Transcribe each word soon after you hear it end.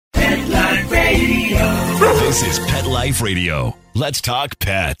This is Pet Life Radio. Let's talk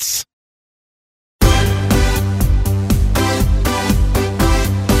pets.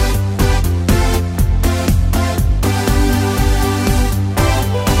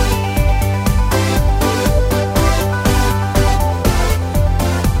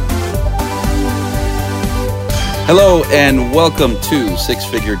 Hello and welcome to Six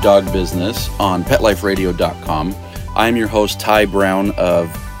Figure Dog Business on PetLifeRadio.com. I'm your host, Ty Brown of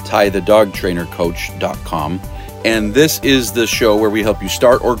TyTheDogTrainerCoach.com, and this is the show where we help you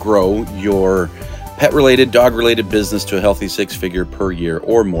start or grow your pet-related, dog-related business to a healthy six-figure per year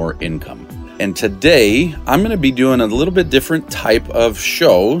or more income. And today, I'm going to be doing a little bit different type of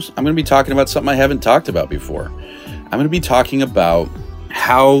shows. I'm going to be talking about something I haven't talked about before. I'm going to be talking about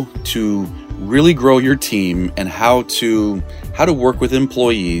how to really grow your team and how to work with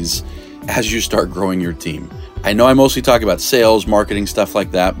employees as you start growing your team. I know I mostly talk about sales, marketing, stuff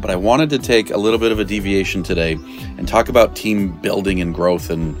like that, but I wanted to take a little bit of a deviation today and talk about team building and growth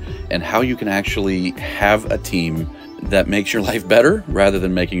and how you can actually have a team that makes your life better rather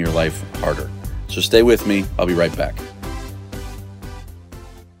than making your life harder. So stay with me. I'll be right back.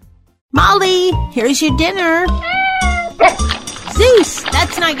 Molly, here's your dinner. Zeus,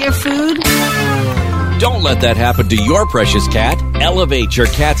 that's not your food. Don't let that happen to your precious cat. Elevate your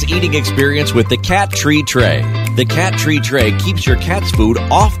cat's eating experience with the Cat Tree Tray. The Cat Tree Tray keeps your cat's food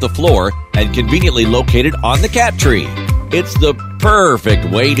off the floor and conveniently located on the cat tree. It's the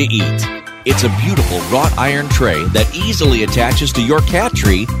perfect way to eat. It's a beautiful wrought iron tray that easily attaches to your cat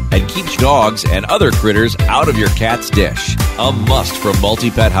tree and keeps dogs and other critters out of your cat's dish. A must for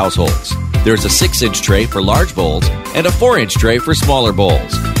multi-pet households. There's a 6-inch tray for large bowls and a 4-inch tray for smaller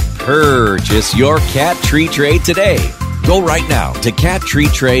bowls. Purchase your Cat Tree Tray today. Go right now to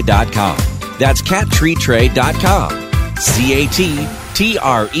cattreetray.com. That's cattreetray.com.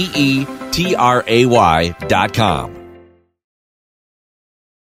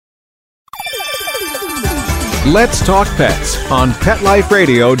 cattreetray.com. Let's Talk Pets on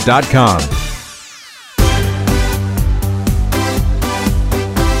PetLifeRadio.com.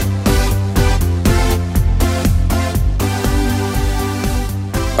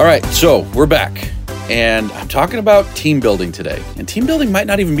 All right, so we're back, and I'm talking about team building today. And team building might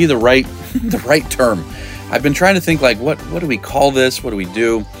not even be the right term. I've been trying to think like, what do we call this? What do we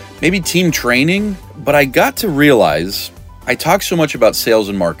do? Maybe team training, but I got to realize I talk so much about sales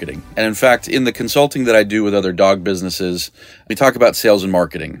and marketing. And in fact, in the consulting that I do with other dog businesses, we talk about sales and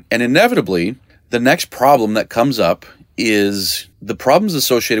marketing. And inevitably, the next problem that comes up is the problems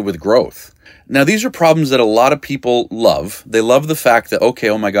associated with growth. Now, these are problems that a lot of people love. They love the fact that, okay,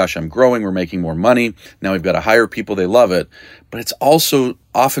 oh my gosh, I'm growing, we're making more money. Now we've got to hire people, they love it. But it's also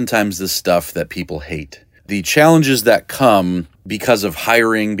oftentimes the stuff that people hate. The challenges that come because of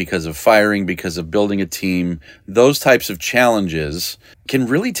hiring, because of firing, because of building a team, those types of challenges can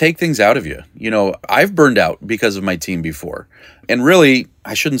really take things out of you. You know, I've burned out because of my team before. And really,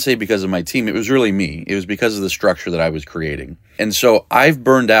 I shouldn't say because of my team, it was really me. It was because of the structure that I was creating. And so I've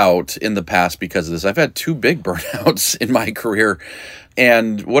burned out in the past because of this. I've had 2 big burnouts in my career.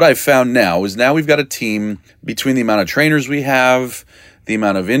 And what I've found now is now we've got a team between the amount of trainers we have, the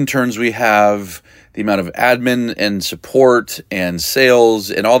amount of interns we have, the amount of admin and support and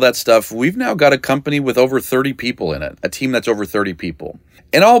sales and all that stuff. We've now got a company with over 30 people in it, a team that's over 30 people.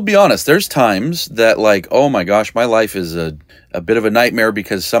 And I'll be honest, there's times that like, oh my gosh, my life is a bit of a nightmare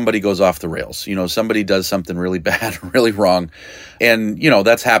because somebody goes off the rails. You know, somebody does something really bad, really wrong. And, you know,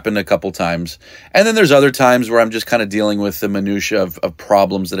 that's happened a couple times. And then there's other times where I'm just kind of dealing with the minutia of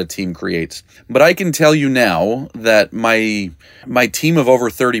problems that a team creates. But I can tell you now that my team of over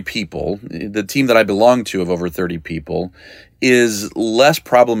 30 people, the team that I belong to of over 30 people, is less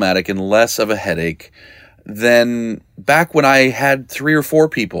problematic and less of a headache than back when I had 3 or 4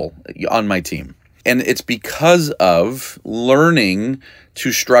 people on my team. And it's because of learning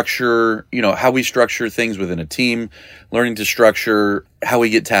to structure, you know, how we structure things within a team, learning to structure how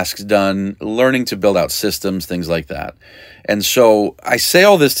we get tasks done, learning to build out systems, things like that. And so I say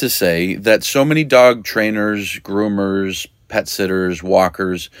all this to say that so many dog trainers, groomers, pet sitters,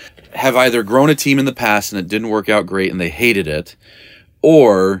 walkers have either grown a team in the past and it didn't work out great and they hated it,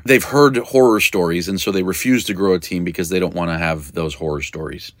 or they've heard horror stories and so they refuse to grow a team because they don't want to have those horror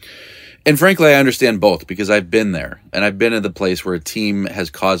stories. And frankly, I understand both because I've been there and I've been at the place where a team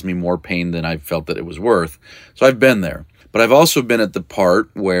has caused me more pain than I felt that it was worth. So I've been there. But I've also been at the part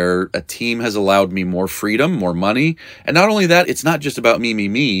where a team has allowed me more freedom, more money. And not only that, it's not just about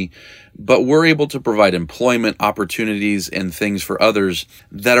me, but we're able to provide employment opportunities and things for others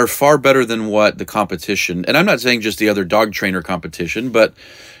that are far better than what the competition, and I'm not saying just the other dog trainer competition, but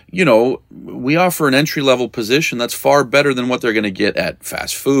we offer an entry-level position that's far better than what they're going to get at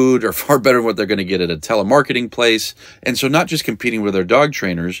fast food or far better than what they're going to get at a telemarketing place. And so not just competing with our dog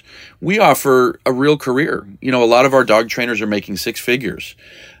trainers, we offer a real career. A lot of our dog trainers are making six figures.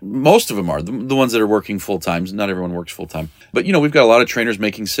 Most of them are, the ones that are working full-time. Not everyone works full-time. But, we've got a lot of trainers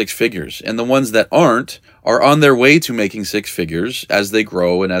making six figures. And the ones that aren't are on their way to making six figures as they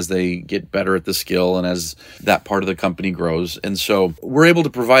grow and as they get better at the skill and as that part of the company grows. And so we're able to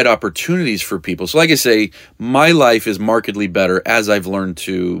provide opportunities for people. So like I say, my life is markedly better as I've learned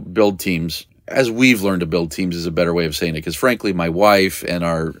to build teams. As we've learned to build teams is a better way of saying it, because frankly, my wife and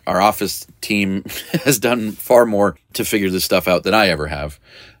our office team has done far more to figure this stuff out than I ever have.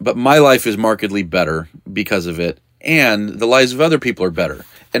 But my life is markedly better because of it, and the lives of other people are better.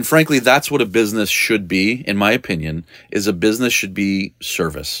 And frankly, that's what a business should be, in my opinion, is a business should be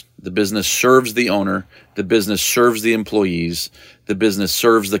service. The business serves the owner. The business serves the employees. The business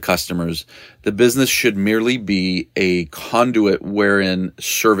serves the customers. The business should merely be a conduit wherein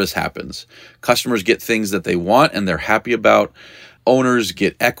service happens. Customers get things that they want and they're happy about. Owners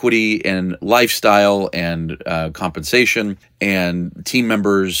get equity and lifestyle and compensation, and team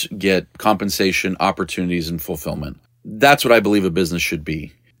members get compensation, opportunities, and fulfillment. That's what I believe a business should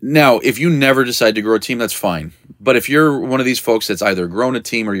be. Now, if you never decide to grow a team, that's fine. But if you're one of these folks that's either grown a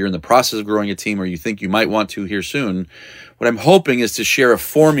team or you're in the process of growing a team or you think you might want to here soon, what I'm hoping is to share a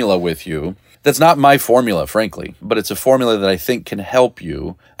formula with you that's not my formula, frankly, but it's a formula that I think can help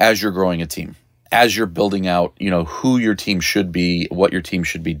you as you're growing a team, as you're building out, who your team should be, what your team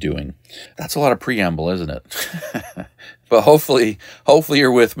should be doing. That's a lot of preamble, isn't it? But hopefully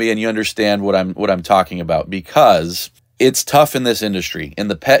you're with me and you understand what I'm talking about, because it's tough in this industry. In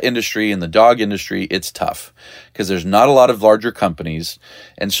the pet industry, in the dog industry, it's tough because there's not a lot of larger companies.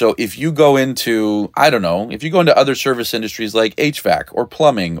 And so if you go into, other service industries like HVAC or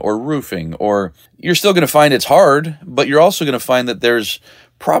plumbing or roofing, or you're still going to find it's hard, but you're also going to find that there's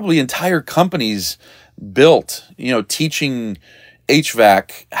probably entire companies built, teaching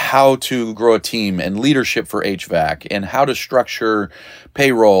HVAC how to grow a team and leadership for HVAC and how to structure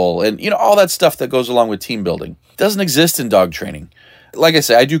payroll and, all that stuff that goes along with team building. Doesn't exist in dog training. Like I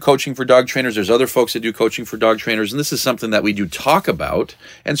say, I do coaching for dog trainers. There's other folks that do coaching for dog trainers, and this is something that we do talk about.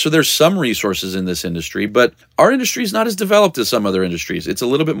 And so there's some resources in this industry, but our industry is not as developed as some other industries. It's a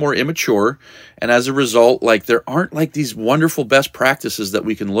little bit more immature, and as a result, there aren't these wonderful best practices that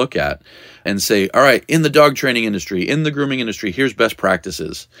we can look at and say, all right, in the dog training industry, in the grooming industry, here's best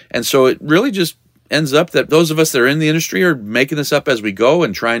practices. And so it really just ends up that those of us that are in the industry are making this up as we go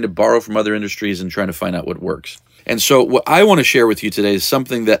and trying to borrow from other industries and trying to find out what works. And so what I want to share with you today is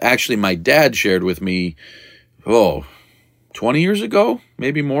something that actually my dad shared with me, 20 years ago,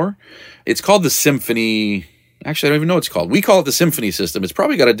 maybe more. It's called the Symphony. Actually, I don't even know what it's called. We call it the Symphony System. It's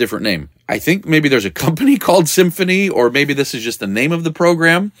probably got a different name. I think maybe there's a company called Symphony, or maybe this is just the name of the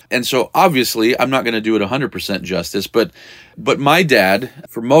program. And so obviously, I'm not going to do it 100% justice, but my dad,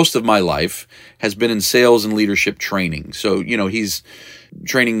 for most of my life, has been in sales and leadership training. So, he's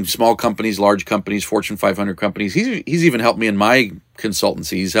training small companies, large companies, Fortune 500 companies. He's even helped me in my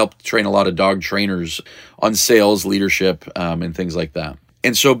consultancy. He's helped train a lot of dog trainers on sales, leadership, and things like that.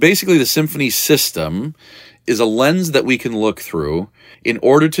 And so basically the Symphony System is a lens that we can look through in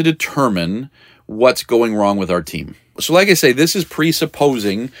order to determine what's going wrong with our team. So like I say, this is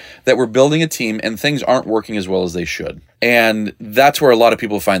presupposing that we're building a team and things aren't working as well as they should. And that's where a lot of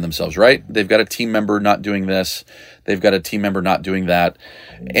people find themselves, right? They've got a team member not doing this. They've got a team member not doing that.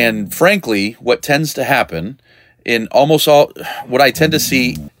 And frankly, what tends to happen in almost all, what I tend to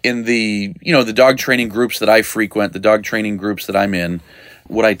see in the dog training groups that I frequent, the dog training groups that I'm in,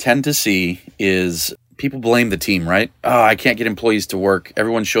 what I tend to see is people blame the team, right? Oh, I can't get employees to work.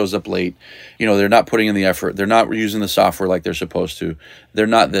 Everyone shows up late. They're not putting in the effort. They're not using the software like they're supposed to. They're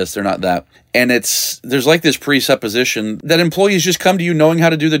not this, they're not that. And there's this presupposition that employees just come to you knowing how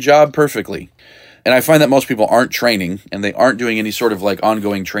to do the job perfectly. And I find that most people aren't training and they aren't doing any sort of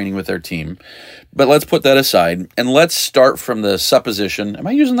ongoing training with their team. But let's put that aside and let's start from the supposition. Am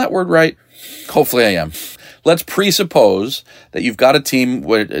I using that word right? Hopefully I am. Let's presuppose that you've got a team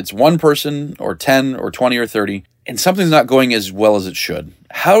where it's one person or 10 or 20 or 30 and something's not going as well as it should.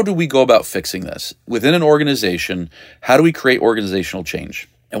 How do we go about fixing this? Within an organization, how do we create organizational change?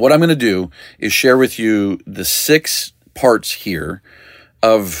 And what I'm going to do is share with you the 6 parts here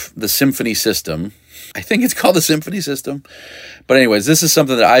of the Symphony System. I think it's called the Symphony System. But anyways, this is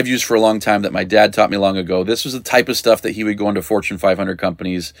something that I've used for a long time that my dad taught me long ago. This was the type of stuff that he would go into Fortune 500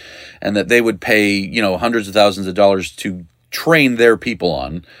 companies and that they would pay, hundreds of thousands of dollars to train their people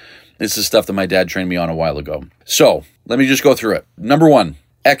on. This is stuff that my dad trained me on a while ago. So let me just go through it. Number 1,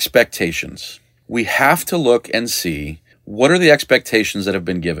 expectations. We have to look and see what are the expectations that have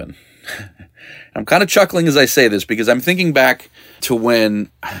been given. I'm kind of chuckling as I say this because I'm thinking back to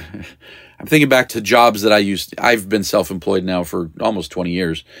jobs that I've been self-employed now for almost 20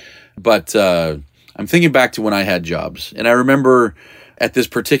 years, but I'm thinking back to when I had jobs. And I remember at this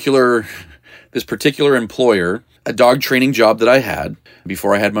particular employer, a dog training job that I had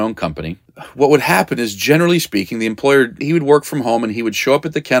before I had my own company. What would happen is, generally speaking, the employer, he would work from home and he would show up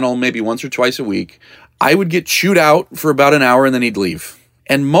at the kennel maybe once or twice a week. I would get chewed out for about an hour and then he'd leave.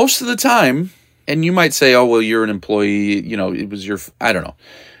 And most of the time, and you might say, oh, well, you're an employee, it was I don't know.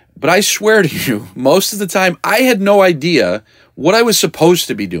 But I swear to you, most of the time, I had no idea what I was supposed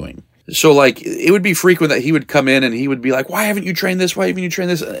to be doing. So it would be frequent that he would come in and he would be like, why haven't you trained this? Why haven't you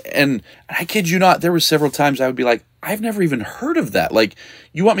trained this? And I kid you not, there were several times I would be like, I've never even heard of that.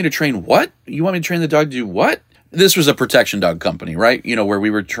 You want me to train what? You want me to train the dog to do what? This was a protection dog company, right? Where we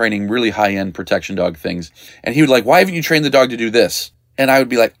were training really high-end protection dog things. And he would why haven't you trained the dog to do this? And I would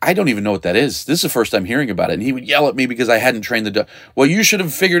be like, I don't even know what that is. This is the first time hearing about it. And he would yell at me because I hadn't trained the dog. Well, you should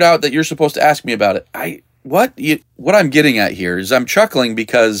have figured out that you're supposed to ask me about it. What I'm getting at here is I'm chuckling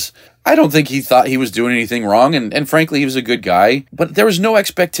because I don't think he thought he was doing anything wrong. And frankly, he was a good guy. But there was no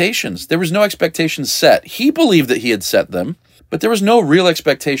expectations. There was no expectations set. He believed that he had set them, but there was no real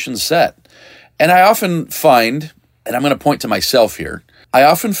expectations set. And I often find, and I'm going to point to myself here, I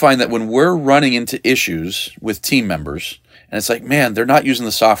often find that when we're running into issues with team members, and it's like, man, they're not using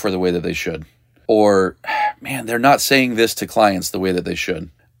the software the way that they should. Or, man, they're not saying this to clients the way that they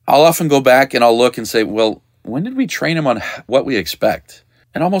should. I'll often go back and I'll look and say, well, when did we train them on what we expect?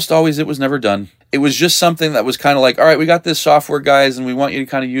 And almost always it was never done. It was just something that was kind of like, all right, we got this software, guys, and we want you to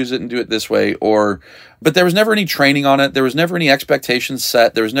kind of use it and do it this way. But there was never any training on it. There was never any expectations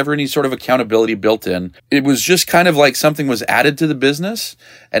set. There was never any sort of accountability built in. It was just kind of like something was added to the business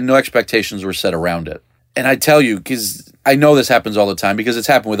and no expectations were set around it. And I tell you, because I know this happens all the time, because it's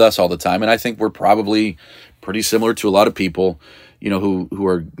happened with us all the time. And I think we're probably pretty similar to a lot of people, who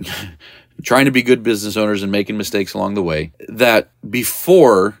are trying to be good business owners and making mistakes along the way, that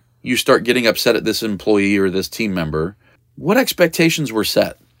before you start getting upset at this employee or this team member, what expectations were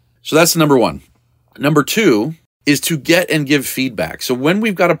set? So that's number one. Number two is to get and give feedback. So when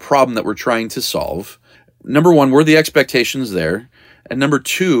we've got a problem that we're trying to solve, number one, were the expectations there? And number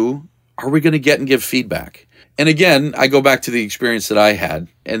two, are we going to get and give feedback? And again, I go back to the experience that I had.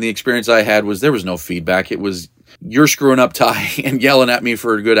 And the experience I had was there was no feedback. It was, you're screwing up, Ty, and yelling at me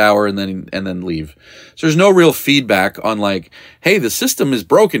for a good hour and then leave. So there's no real feedback on hey, the system is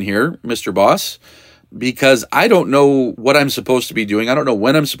broken here, Mr. Boss, because I don't know what I'm supposed to be doing. I don't know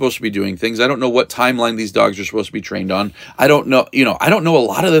when I'm supposed to be doing things. I don't know what timeline these dogs are supposed to be trained on. I don't know, I don't know a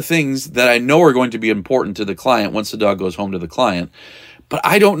lot of the things that I know are going to be important to the client once the dog goes home to the client. But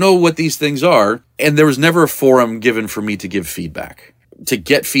I don't know what these things are. And there was never a forum given for me to give feedback. To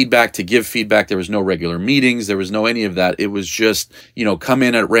get feedback, to give feedback, there was no regular meetings. There was no any of that. It was just, come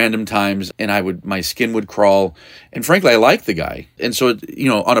in at random times and my skin would crawl. And frankly, I liked the guy. And so,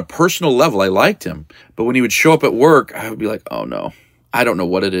 on a personal level, I liked him. But when he would show up at work, I would be like, oh no, I don't know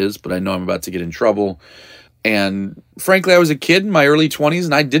what it is, but I know I'm about to get in trouble. And frankly, I was a kid in my early 20s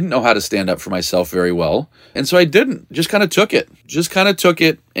and I didn't know how to stand up for myself very well. And so I didn't. Just kind of took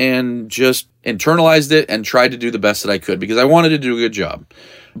it and just internalized it and tried to do the best that I could because I wanted to do a good job.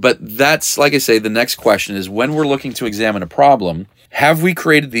 But that's, like I say, the next question is when we're looking to examine a problem, have we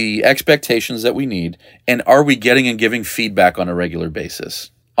created the expectations that we need? And are we getting and giving feedback on a regular basis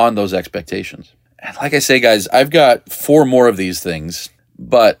on those expectations? And like I say, guys, I've got 4 more of these things,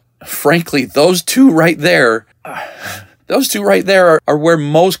 but frankly, those two right there are where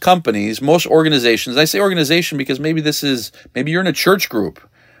most companies, most organizations, I say organization because maybe you're in a church group.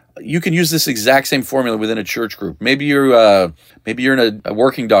 You can use this exact same formula within a church group. Maybe you're in a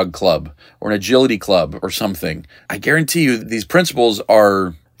working dog club or an agility club or something. I guarantee you these principles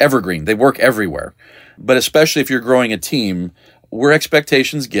are evergreen. They work everywhere. But especially if you're growing a team, were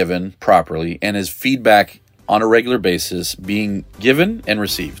expectations given properly and is feedback on a regular basis being given and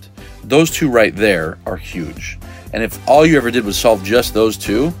received? Those two right there are huge. And if all you ever did was solve just those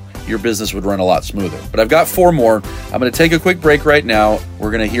two, your business would run a lot smoother. But I've got 4 more. I'm going to take a quick break right now. We're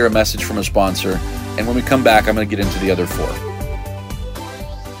going to hear a message from a sponsor. And when we come back, I'm going to get into the other 4.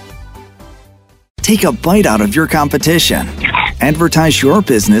 Take a bite out of your competition. Advertise your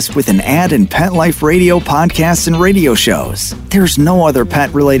business with an ad in Pet Life Radio podcasts and radio shows. There's no other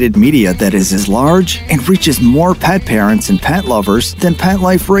pet-related media that is as large and reaches more pet parents and pet lovers than Pet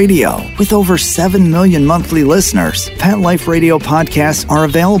Life Radio. With over 7 million monthly listeners, Pet Life Radio podcasts are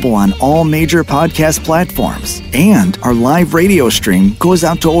available on all major podcast platforms. And our live radio stream goes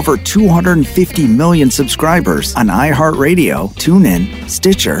out to over 250 million subscribers on iHeartRadio, TuneIn,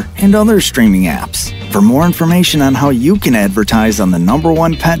 Stitcher, and other streaming apps. For more information on how you can advertise on the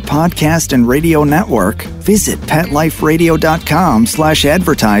 #1 pet podcast and radio network, visit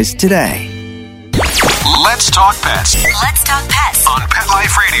PetLifeRadio.com/advertise today. Let's talk pets Let's talk pets on Pet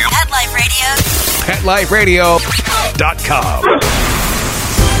Life Radio. Pet Life Radio. PetLifeRadio.com.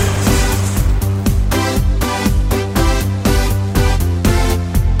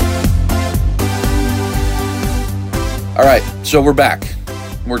 All right, so we're back.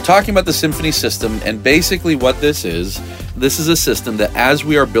 We're talking about the Symphony system, and basically what this is a system that as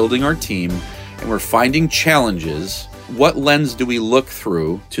we are building our team and we're finding challenges, what lens do we look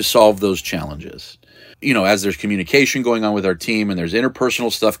through to solve those challenges? You know, as there's communication going on with our team and there's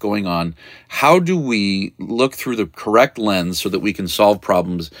interpersonal stuff going on, how do we look through the correct lens so that we can solve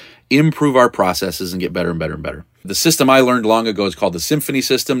problems, improve our processes, and get better and better and better? The system I learned long ago is called the Symphony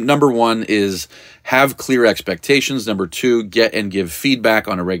system. Number 1 is have clear expectations. Number 2, get and give feedback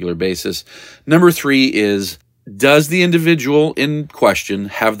on a regular basis. Number 3 is, does the individual in question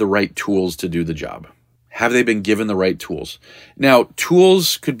have the right tools to do the job? Have they been given the right tools? Now,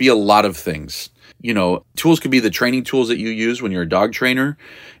 tools could be a lot of things. You know, tools could be the training tools that you use when you're a dog trainer.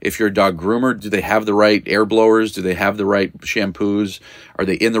 If you're a dog groomer, do they have the right air blowers? Do they have the right shampoos? Are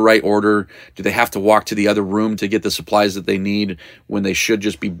they in the right order? Do they have to walk to the other room to get the supplies that they need when they should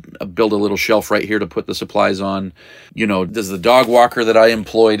just be build a little shelf right here to put the supplies on? You know, does the dog walker that I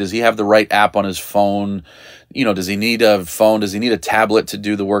employ, does he have the right app on his phone? You know, does he need a phone? Does he need a tablet to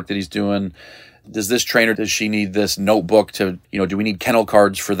do the work that he's doing? Does this trainer, does she need this notebook to, you know, do we need kennel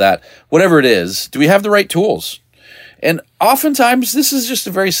cards for that? Whatever it is, do we have the right tools? And oftentimes, this is just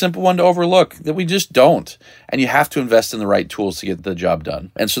a very simple one to overlook, that we just don't. And you have to invest in the right tools to get the job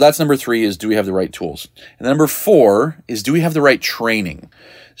done. And so that's number 3 is, do we have the right tools? And number 4 is, do we have the right training?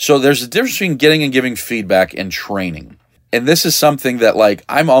 So there's a difference between getting and giving feedback and training. And this is something that, like,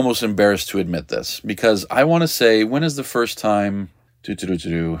 I'm almost embarrassed to admit this, because I want to say, when is the first time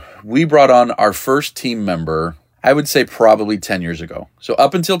we brought on our first team member? I would say probably 10 years ago. So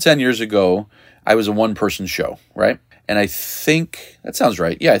up until 10 years ago, I was a one-person show, right? And I think, that sounds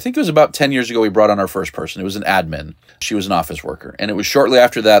right. Yeah, I think it was about 10 years ago we brought on our first person. It was an admin. She was an office worker. And it was shortly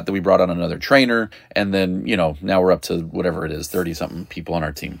after that we brought on another trainer. And then, you know, now we're up to whatever it is, 30-something people on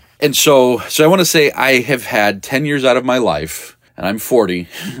our team. And so I want to say I have had 10 years out of my life, and I'm 40.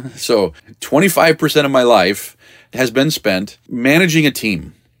 So 25% of my life has been spent managing a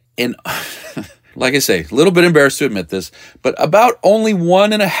team. And like I say, a little bit embarrassed to admit this, but about only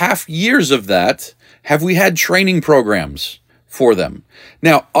 1.5 years of that have we had training programs for them.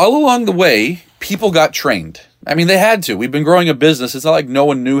 Now, all along the way, people got trained. I mean, they had to. We've been growing a business. It's not like no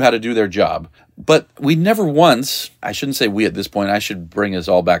one knew how to do their job. But we never once, I shouldn't say we at this point, I should bring us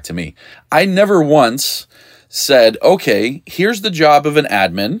all back to me. I never once said, okay, here's the job of an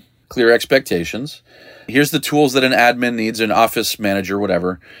admin, clear expectations. Here's the tools that an admin needs, an office manager,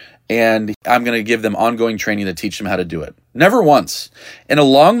 whatever, and I'm going to give them ongoing training to teach them how to do it. Never once. And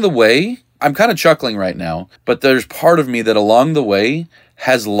along the way, I'm kind of chuckling right now, but there's part of me that along the way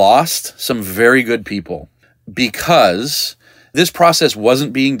has lost some very good people because this process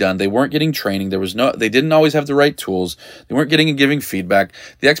wasn't being done. They weren't getting training. They didn't always have the right tools. They weren't getting and giving feedback.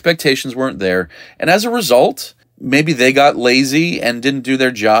 The expectations weren't there. And as a result, maybe they got lazy and didn't do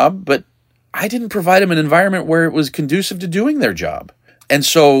their job, but I didn't provide them an environment where it was conducive to doing their job. And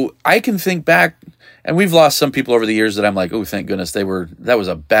so I can think back, and we've lost some people over the years that I'm like, oh, thank goodness that was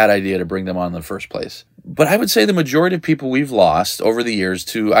a bad idea to bring them on in the first place. But I would say the majority of people we've lost over the years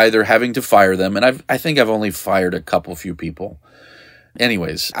to either having to fire them, and I think I've only fired a few people.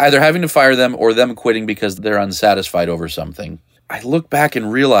 Anyways, either having to fire them or them quitting because they're unsatisfied over something. I look back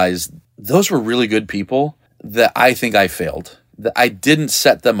and realize those were really good people that I think I failed, that I didn't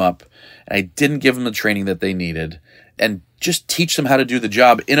set them up, and I didn't give them the training that they needed, and just teach them how to do the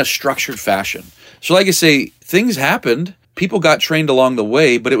job in a structured fashion. So like I say, things happened. People got trained along the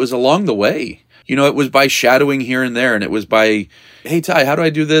way, but it was along the way. You know, it was by shadowing here and there, and it was by, hey, Ty, how do I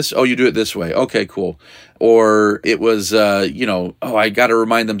do this? Oh, you do it this way. Okay, cool. Or it was, I got to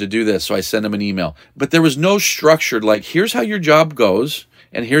remind them to do this, so I send them an email. But there was no structured, like, here's how your job goes,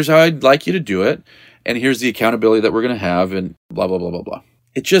 and here's how I'd like you to do it, and here's the accountability that we're going to have, and blah, blah, blah, blah, blah.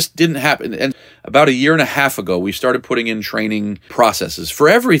 It just didn't happen. And about a year and a half ago, we started putting in training processes for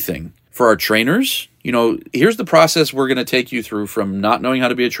everything. For our trainers, here's the process we're going to take you through from not knowing how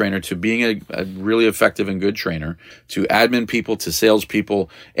to be a trainer to being a really effective and good trainer, to admin people, to salespeople.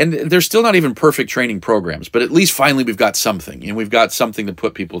 And they're still not even perfect training programs, but at least finally we've got something, and we've got something to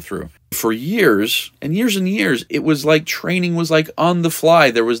put people through. For years and years and years, it was like training was like on the fly.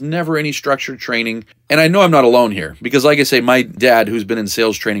 There was never any structured training. And I know I'm not alone here because, like I say, my dad, who's been in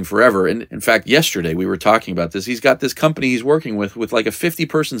sales training forever, and in fact, yesterday we were talking about this, he's got this company he's working with like a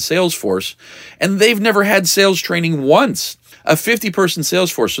 50-person sales force, and they've never had sales training once. A 50-person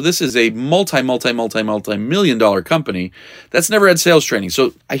sales force. So this is a multi-million-dollar company that's never had sales training.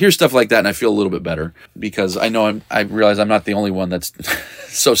 So I hear stuff like that and I feel a little bit better because I realize I'm not the only one that's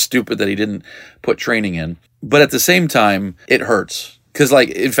so stupid that he didn't put training in. But at the same time, it hurts. Because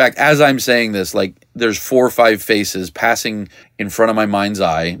in fact, as I'm saying this, there's 4 or 5 faces passing in front of my mind's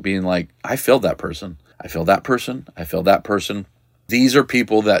eye being like, I failed that person. I failed that person. I failed that person. These are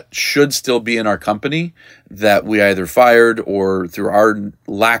people that should still be in our company that we either fired or through our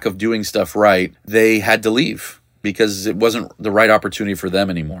lack of doing stuff right, they had to leave because it wasn't the right opportunity for them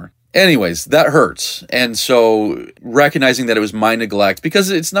anymore. Anyways, that hurts. And so recognizing that it was my neglect, because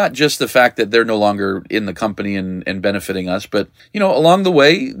it's not just the fact that they're no longer in the company and benefiting us, but, along the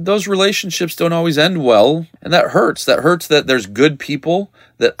way, those relationships don't always end well. And that hurts. That hurts that there's good people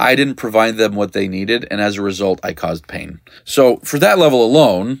that I didn't provide them what they needed. And as a result, I caused pain. So for that level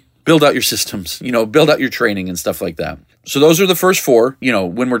alone, build out your systems, build out your training and stuff like that. So those are the first 4,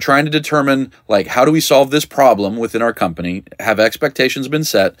 when we're trying to determine, how do we solve this problem within our company? Have expectations been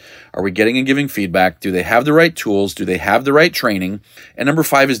set? Are we getting and giving feedback? Do they have the right tools? Do they have the right training? And number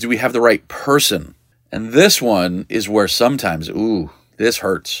 5 is, do we have the right person? And this one is where sometimes, this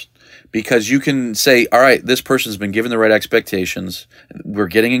hurts. Because you can say, all right, this person's been given the right expectations. We're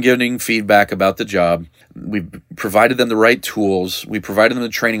getting and giving feedback about the job. We've provided them the right tools. We provided them the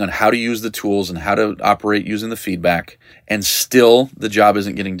training on how to use the tools and how to operate using the feedback. And still, the job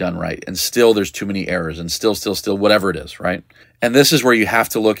isn't getting done right. And still, there's too many errors. And still, whatever it is, right? And this is where you have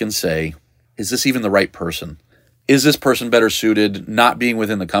to look and say, is this even the right person? Is this person better suited not being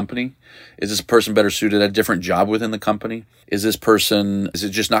within the company? Is this person better suited at a different job within the company? Is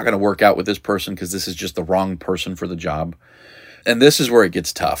it just not going to work out with this person because this is just the wrong person for the job? And this is where it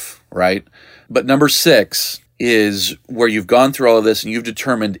gets tough, right? But number 6 is where you've gone through all of this and you've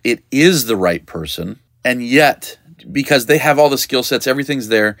determined it is the right person. And yet, because they have all the skill sets, everything's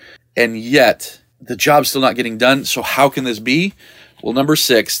there, and yet the job's still not getting done. So how can this be? Well, number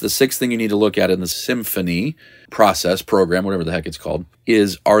 6, the 6th thing you need to look at in the Symphony program, whatever the heck it's called,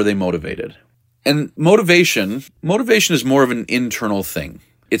 is, are they motivated? And motivation is more of an internal thing.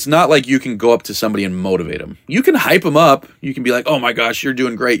 It's not like you can go up to somebody and motivate them. You can hype them up. You can be like, oh my gosh, you're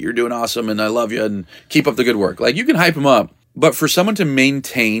doing great. You're doing awesome. And I love you and keep up the good work. You can hype them up. But for someone to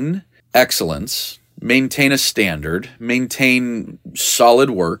maintain excellence, maintain a standard, maintain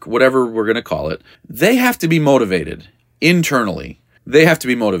solid work, whatever we're going to call it, they have to be motivated internally. They have to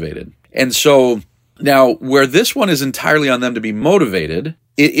be motivated. And so now where this one is entirely on them to be motivated,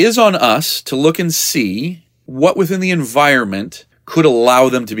 it is on us to look and see what within the environment could allow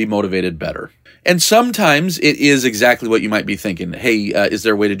them to be motivated better. And sometimes it is exactly what you might be thinking. Hey, is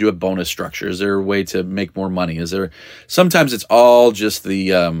there a way to do a bonus structure? Is there a way to make more money? Sometimes it's all just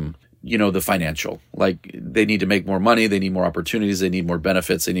the financial, they need to make more money. They need more opportunities. They need more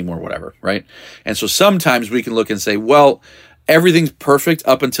benefits. They need more whatever, right? And so sometimes we can look and say, well, everything's perfect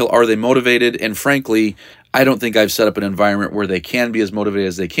up until are they motivated? And frankly, I don't think I've set up an environment where they can be as motivated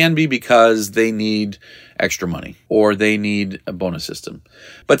as they can be because they need extra money or they need a bonus system.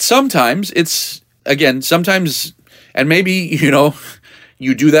 But sometimes and maybe,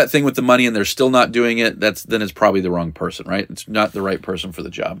 you do that thing with the money and they're still not doing it, then it's probably the wrong person, right? It's not the right person for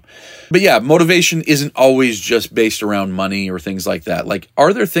the job. But yeah, motivation isn't always just based around money or things like that.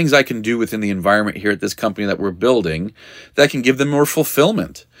 Are there things I can do within the environment here at this company that we're building that can give them more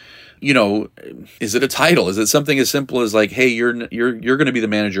fulfillment? Is it a title? Is it something as simple as hey, you're going to be the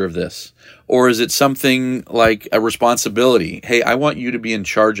manager of this? Or is it something like a responsibility? Hey, I want you to be in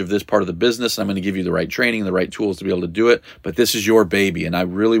charge of this part of the business. And I'm going to give you the right training and the right tools to be able to do it. But this is your baby. And I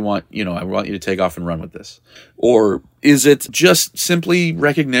really want, I want you to take off and run with this. Or is it just simply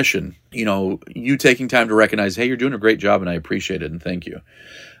recognition? You taking time to recognize, hey, you're doing a great job and I appreciate it and thank you.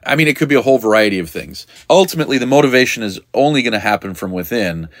 I mean, it could be a whole variety of things. Ultimately, the motivation is only going to happen from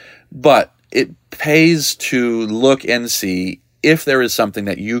within, but it pays to look and see if there is something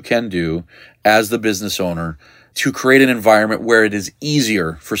that you can do as the business owner to create an environment where it is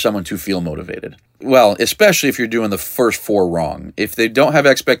easier for someone to feel motivated. Well, especially if you're doing the first 4 wrong. If they don't have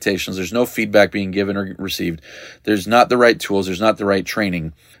expectations, there's no feedback being given or received, there's not the right tools, there's not the right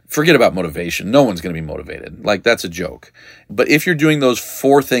training, forget about motivation. No one's going to be motivated. Like, that's a joke. But if you're doing those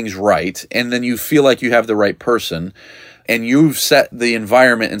 4 things right, and then you feel like you have the right person, and you've set the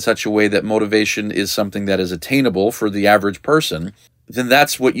environment in such a way that motivation is something that is attainable for the average person, then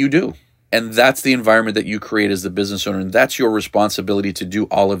that's what you do. And that's the environment that you create as the business owner. And that's your responsibility to do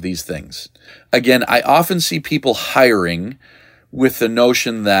all of these things. Again, I often see people hiring with the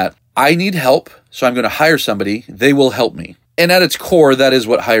notion that I need help, so I'm going to hire somebody. They will help me. And at its core, that is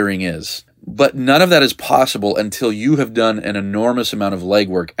what hiring is. But none of that is possible until you have done an enormous amount of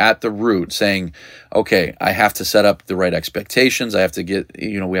legwork at the root, saying, okay, I have to set up the right expectations. I have to get,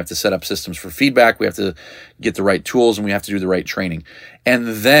 we have to set up systems for feedback. We have to get the right tools, and we have to do the right training. And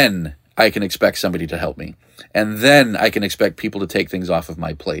then I can expect somebody to help me. And then I can expect people to take things off of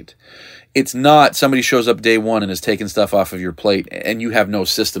my plate. It's not somebody shows up day one and is taking stuff off of your plate and you have no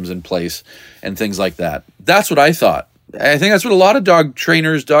systems in place and things like that. That's what I thought. I think that's what a lot of dog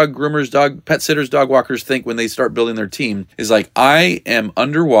trainers, dog groomers, dog pet sitters, dog walkers think when they start building their team is like, I am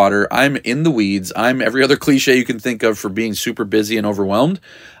underwater. I'm in the weeds. I'm every other cliche you can think of for being super busy and overwhelmed.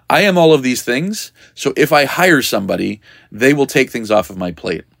 I am all of these things. So if I hire somebody, they will take things off of my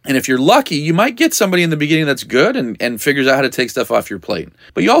plate. And if you're lucky, you might get somebody in the beginning that's good and figures out how to take stuff off your plate.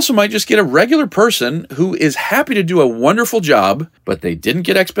 But you also might just get a regular person who is happy to do a wonderful job, but they didn't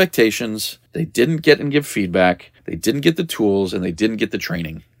get expectations, they didn't get and give feedback, they didn't get the tools, and they didn't get the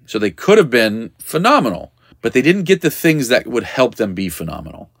training. So they could have been phenomenal, but they didn't get the things that would help them be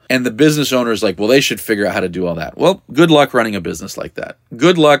phenomenal. And the business owner is like, well, they should figure out how to do all that. Well, good luck running a business like that.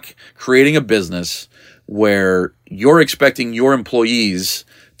 Good luck creating a business where you're expecting your employees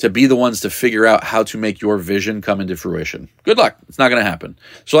to be the ones to figure out how to make your vision come into fruition. Good luck. It's not going to happen.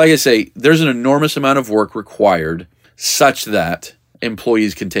 So like I say, there's an enormous amount of work required such that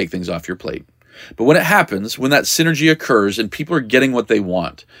employees can take things off your plate. But when it happens, when that synergy occurs and people are getting what they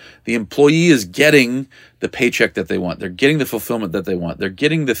want, the employee is getting the paycheck that they want. They're getting the fulfillment that they want. They're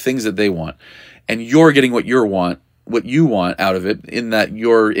getting the things that they want. And you're getting what you want out of it, in that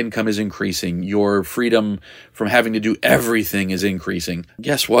your income is increasing. Your freedom from having to do everything is increasing.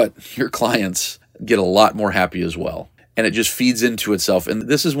 Guess what? Your clients get a lot more happy as well. And it just feeds into itself. And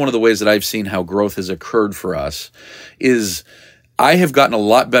this is one of the ways that I've seen how growth has occurred for us is I have gotten a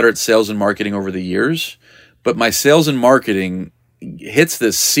lot better at sales and marketing over the years, but my sales and marketing hits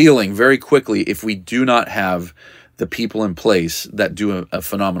this ceiling very quickly if we do not have the people in place that do a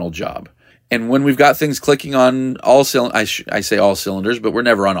phenomenal job. And when we've got things clicking on all cylinders, I say all cylinders, but we're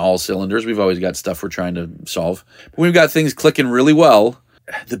never on all cylinders. We've always got stuff we're trying to solve. But when we've got things clicking really well,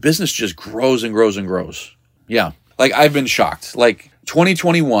 the business just grows and grows and grows. Yeah. Like, I've been shocked. Like,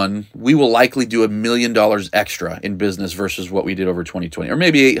 2021, we will likely do $1 million extra in business versus what we did over 2020, or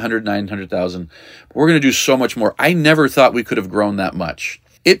maybe 800, 900,000. We're going to do so much more. I never thought we could have grown that much.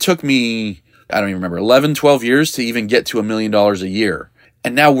 It took me, I don't even remember, 11, 12 years to even get to $1 million a year.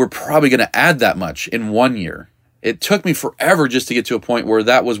 And now we're probably going to add that much in 1 year. It took me forever just to get to a point where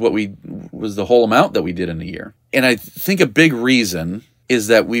that was was the whole amount that we did in a year. And I think a big reason is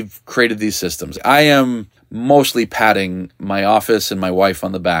that we've created these systems. I am mostly patting my office and my wife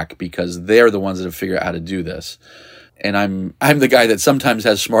on the back because they're the ones that have figured out how to do this. And I'm the guy that sometimes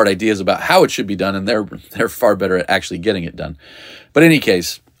has smart ideas about how it should be done, and they're far better at actually getting it done. But in any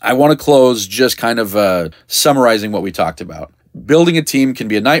case, I want to close just kind of summarizing what we talked about. Building a team can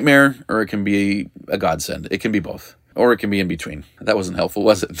be a nightmare, or it can be a godsend. It can be both, or it can be in between. That wasn't helpful,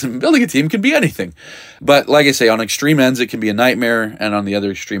 was it? Building a team can be anything. But like I say, on extreme ends, it can be a nightmare, and on the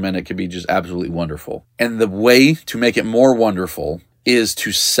other extreme end, it can be just absolutely wonderful. And the way to make it more wonderful is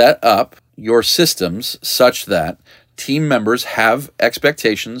to set up your systems such that team members have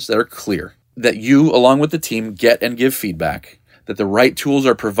expectations that are clear, that you, along with the team, get and give feedback, that the right tools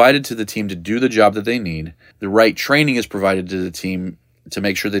are provided to the team to do the job that they need, the right training is provided to the team to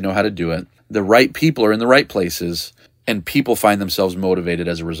make sure they know how to do it, the right people are in the right places, and people find themselves motivated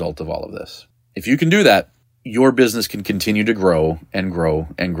as a result of all of this. If you can do that, your business can continue to grow and grow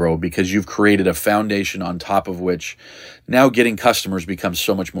and grow because you've created a foundation on top of which now getting customers becomes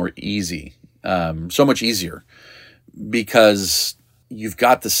so much more easy, so much easier, because you've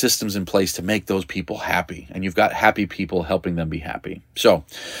got the systems in place to make those people happy, and you've got happy people helping them be happy. So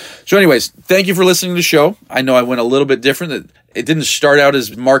anyways, thank you for listening to the show. I know I went a little bit different. It didn't start out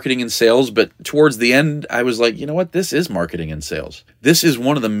as marketing and sales, but towards the end, I was like, you know what? This is marketing and sales. This is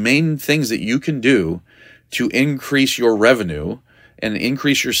one of the main things that you can do to increase your revenue and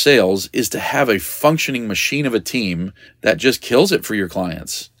increase your sales is to have a functioning machine of a team that just kills it for your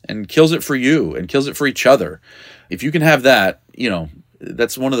clients and kills it for you and kills it for each other. If you can have that,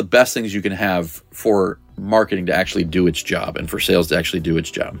 that's one of the best things you can have for marketing to actually do its job and for sales to actually do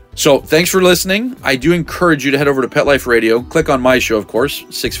its job. So thanks for listening. I do encourage you to head over to Pet Life Radio, click on my show, of course,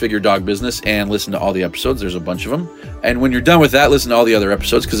 Six Figure Dog Business, and listen to all the episodes. There's a bunch of them. And when you're done with that, listen to all the other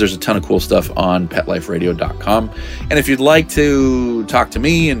episodes because there's a ton of cool stuff on PetLifeRadio.com. And if you'd like to talk to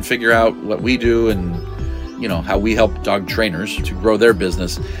me and figure out what we do and how we help dog trainers to grow their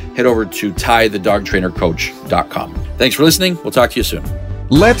business, head over to TyTheDogTrainerCoach.com. Thanks for listening. We'll talk to you soon.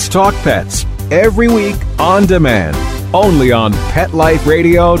 Let's Talk Pets, every week on demand, only on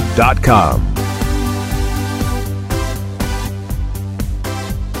PetLifeRadio.com.